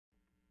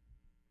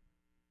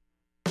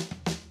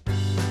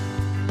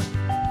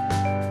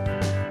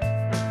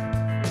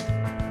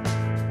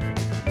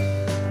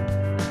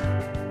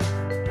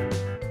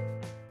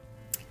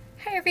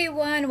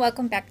everyone,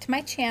 welcome back to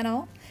my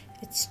channel.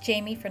 It's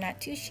Jamie for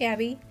Not Too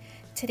Shabby.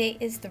 Today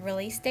is the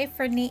release day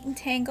for Neat and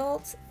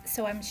Tangled,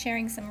 so I'm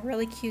sharing some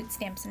really cute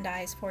stamps and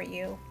dies for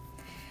you.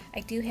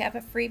 I do have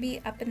a freebie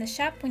up in the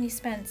shop when you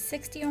spend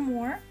 $60 or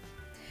more.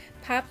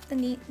 Pop the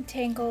Neat and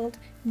Tangled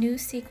new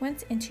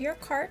sequence into your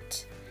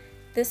cart.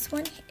 This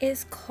one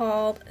is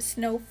called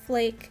Snowfall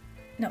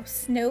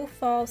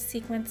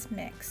Sequence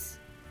Mix.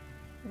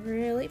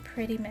 Really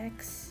pretty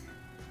mix.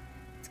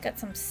 It's got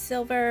some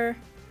silver,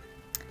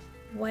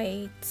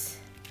 white,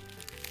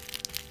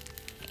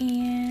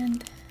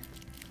 and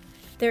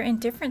they're in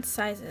different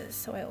sizes,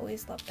 so I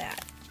always love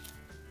that.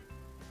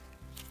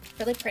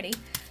 Really pretty.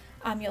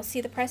 You'll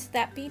see the price of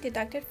that be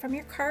deducted from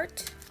your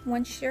cart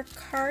once your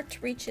cart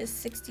reaches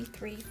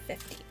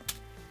 $63.50.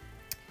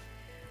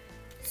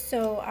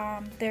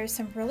 So there's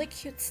some really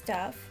cute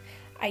stuff.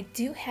 I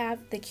do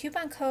have the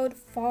coupon code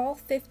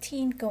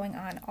fall15 going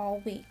on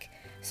all week,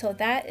 so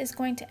that is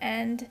going to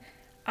end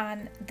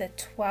on the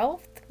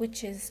 12th,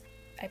 which is,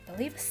 I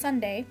believe, a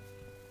Sunday.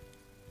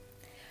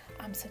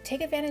 So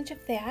take advantage of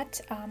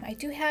that. I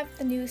do have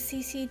the new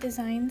CC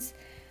Designs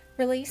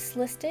release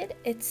listed.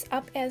 It's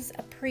up as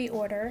a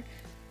pre-order.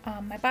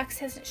 My box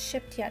hasn't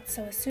shipped yet,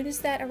 so as soon as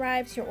that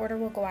arrives, your order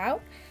will go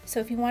out. So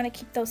if you want to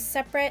keep those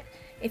separate,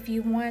 if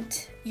you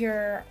want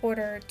your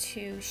order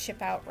to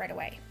ship out right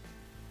away.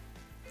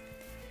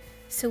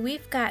 So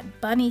we've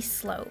got bunny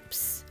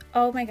slopes.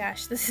 Oh my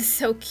gosh, this is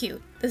so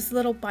cute. This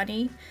little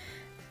bunny.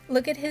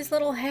 Look at his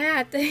little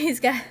hat. He's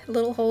got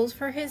little holes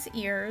for his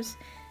ears.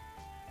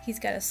 He's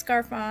got a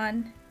scarf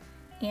on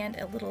and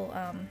a little,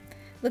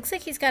 looks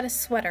like he's got a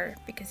sweater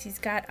because he's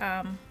got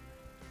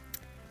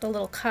the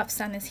little cuffs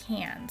on his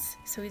hands.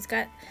 So he's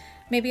got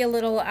maybe a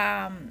little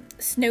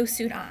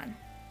snowsuit on.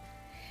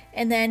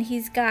 And then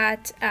he's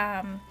got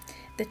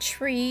the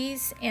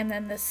trees, and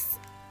then this,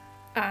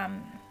 I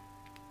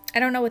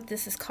don't know what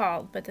this is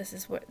called, but this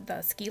is what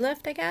the ski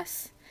lift, I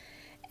guess.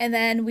 And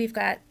then we've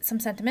got some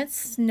sentiments.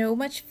 Snow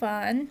much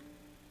fun.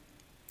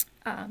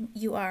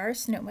 You are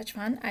snow much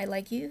fun. I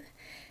like you.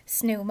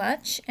 Snow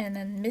much. And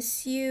then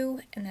miss you.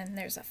 And then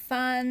there's a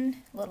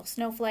fun. Little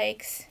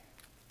snowflakes.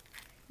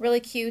 Really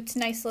cute.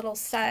 Nice little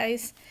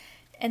size.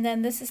 And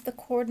then this is the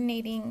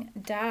coordinating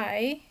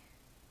die.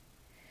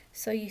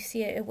 So you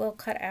see it will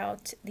cut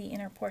out the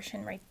inner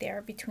portion right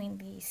there between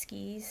the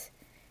skis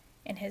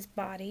and his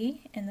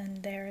body. And then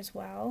there as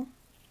well,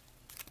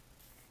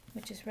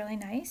 which is really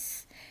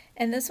nice.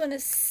 And this one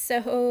is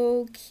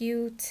so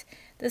cute.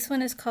 This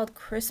one is called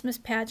Christmas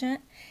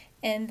Pageant,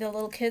 and the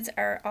little kids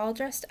are all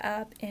dressed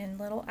up in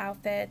little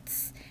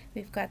outfits.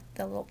 We've got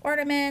the little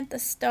ornament, the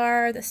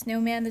star, the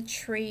snowman, the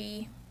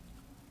tree.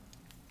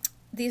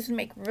 These would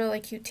make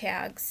really cute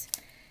tags.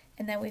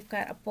 And then we've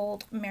got a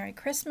bold Merry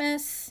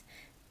Christmas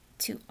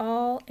to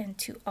all, and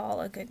to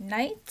all a good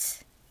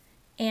night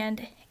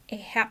and a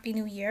Happy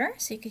New Year.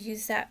 So you could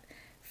use that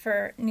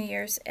for New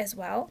Year's as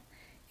well.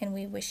 And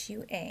we wish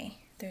you a,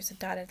 there's a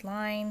dotted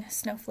line,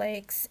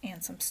 snowflakes,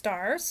 and some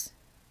stars.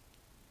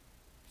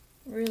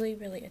 Really,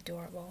 really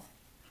adorable.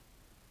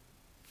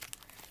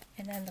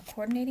 And then the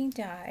coordinating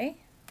die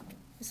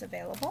is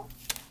available.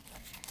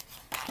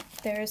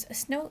 There's a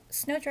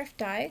snowdrift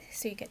die,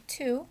 so you get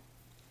two.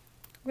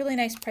 Really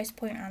nice price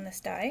point on this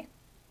die.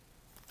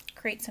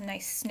 Create some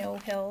nice snow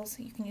hills.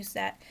 You can use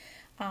that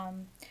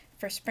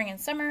for spring and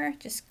summer.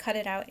 Just cut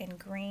it out in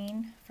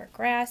green for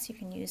grass. You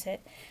can use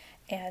it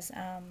as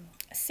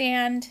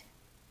sand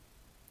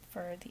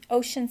for the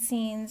ocean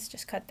scenes.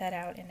 Just cut that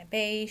out in a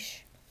beige.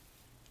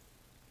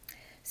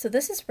 So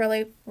this is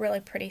really, really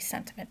pretty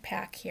sentiment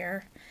pack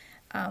here.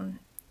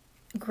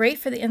 Great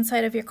for the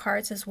inside of your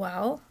cards as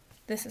well.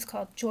 This is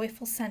called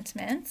Joyful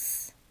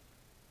Sentiments.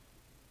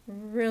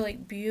 Really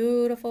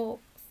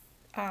beautiful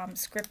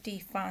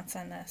scripty fonts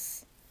on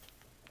this.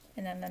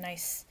 And then the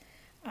nice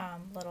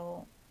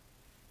little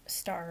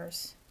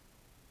stars.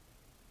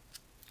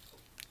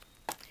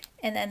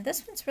 And then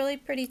this one's really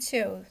pretty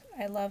too.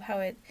 I love how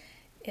it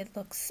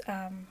looks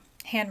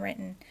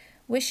handwritten.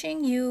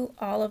 Wishing you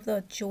all of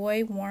the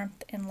joy,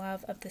 warmth, and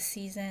love of the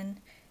season,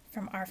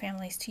 from our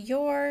families to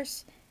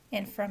yours,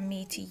 and from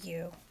me to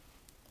you.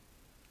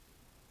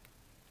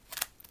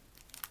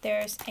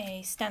 There's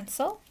a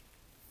stencil,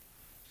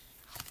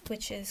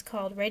 which is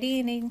called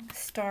Radiating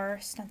Star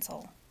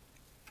Stencil.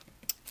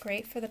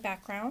 Great for the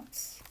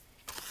backgrounds.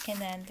 And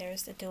then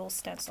there's the dual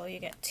stencil. You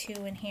get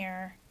two in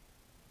here.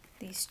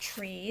 These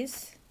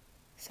trees.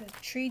 So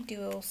tree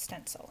dual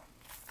stencil.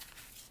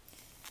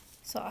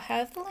 So I'll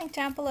have the link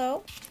down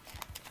below.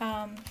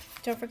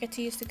 Don't forget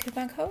to use the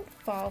coupon code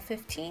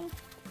fall15.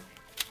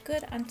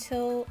 Good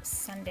until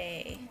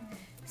Sunday.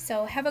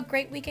 So have a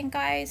great weekend,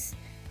 guys,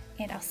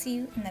 and I'll see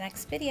you in the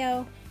next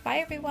video. Bye,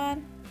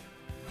 everyone.